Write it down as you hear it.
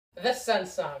the S.U.N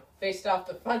Song, based off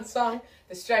the Fun Song,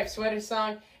 the Striped Sweater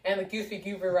Song, and the Goofy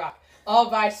Goober Rock, all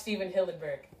by Steven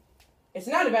Hillenburg. It's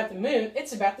not about the moon,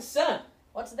 it's about the sun.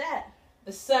 What's that?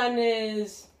 The sun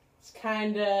is, it's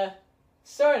kinda,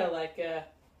 sorta like a,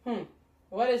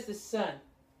 what is the sun?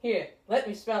 Here, let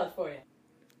me spell it for you.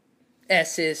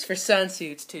 S is for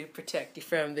sunsuits to protect you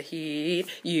from the heat.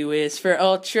 U is for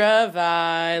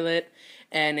ultraviolet.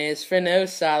 N is for no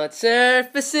solid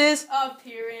surfaces Up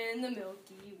here in the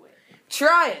Milky Way.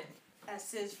 Try it.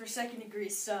 S is for second-degree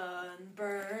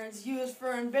sunburns. U is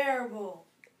for unbearable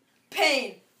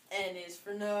pain. N is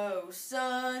for no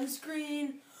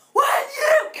sunscreen. What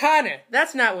you? Connor,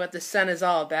 that's not what the sun is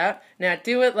all about. Now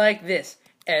do it like this.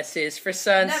 S is for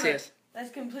sunsuits. Never. That's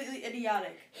completely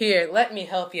idiotic. Here, let me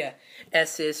help you.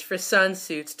 S is for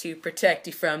sunsuits to protect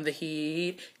you from the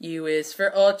heat. U is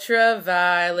for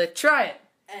ultraviolet. Try it.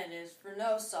 N is for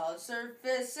no solid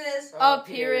surfaces. Up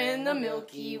here in the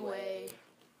Milky Way.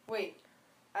 Wait,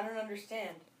 I don't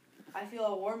understand. I feel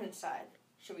all warm inside.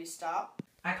 Should we stop?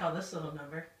 I call this little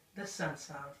number the Sun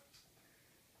Song.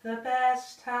 The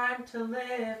best time to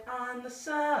live on the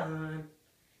sun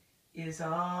is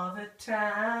all the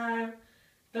time.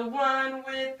 The one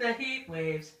with the heat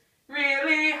waves,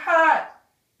 really hot,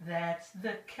 that's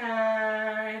the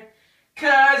kind.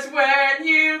 'Cause when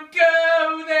you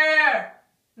go there,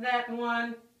 that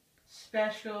one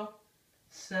special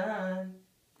sun.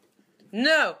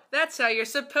 No, that's how you're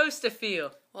supposed to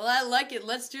feel. Well, I like it.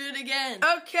 Let's do it again.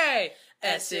 Okay.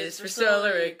 S is for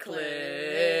solar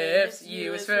eclipse.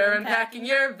 U is for unpacking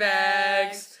your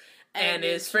bags. N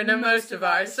is for the most of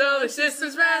our solar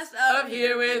system's mass. Up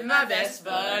here with my best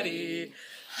buddy.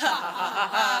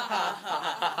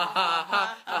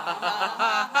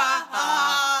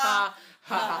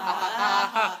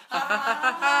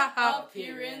 Up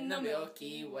here in the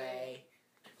Milky Way.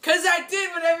 'Cause I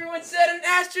did what everyone said an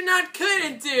astronaut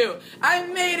couldn't do. I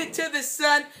made it to the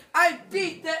sun, I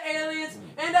beat the aliens,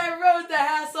 and I rode the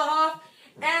Hasselhoff,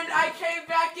 and I came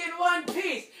back in one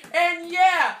piece. And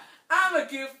yeah, I'm a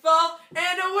goofball,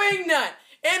 and a wingnut,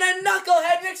 and a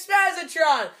knucklehead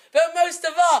McSpazatron. But most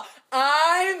of all,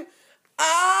 I'm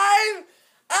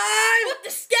With the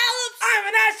scallops! I'm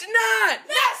an astronaut!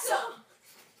 NASA!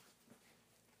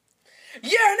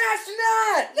 You're an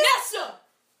astronaut! NASA!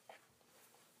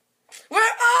 We're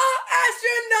all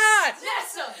astronauts!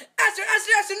 NASA!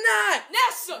 Astronaut!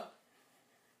 NASA!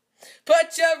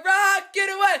 Put your rocket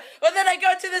away! Well, then I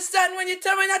go to the sun. When you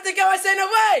tell me not to go, I say no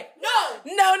way!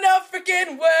 No! No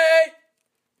freaking way!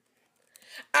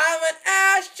 I'm an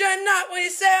astronaut. When you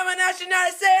say I'm an astronaut,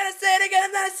 I say it again,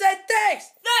 and then I say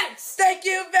thanks! Thanks! Thank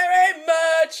you very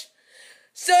much!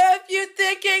 So if you're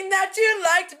thinking that you'd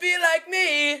like to be like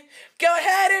me, go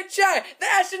ahead and try. The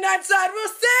astronaut side will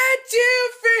set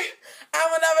you free.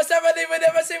 I'm an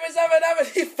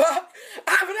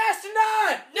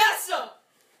astronaut! NASA!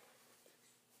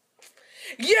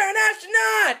 You're an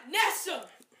astronaut! NASA!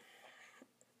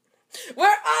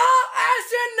 We're all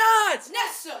astronauts!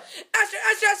 NASA!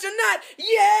 Astronaut!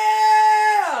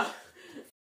 Yeah!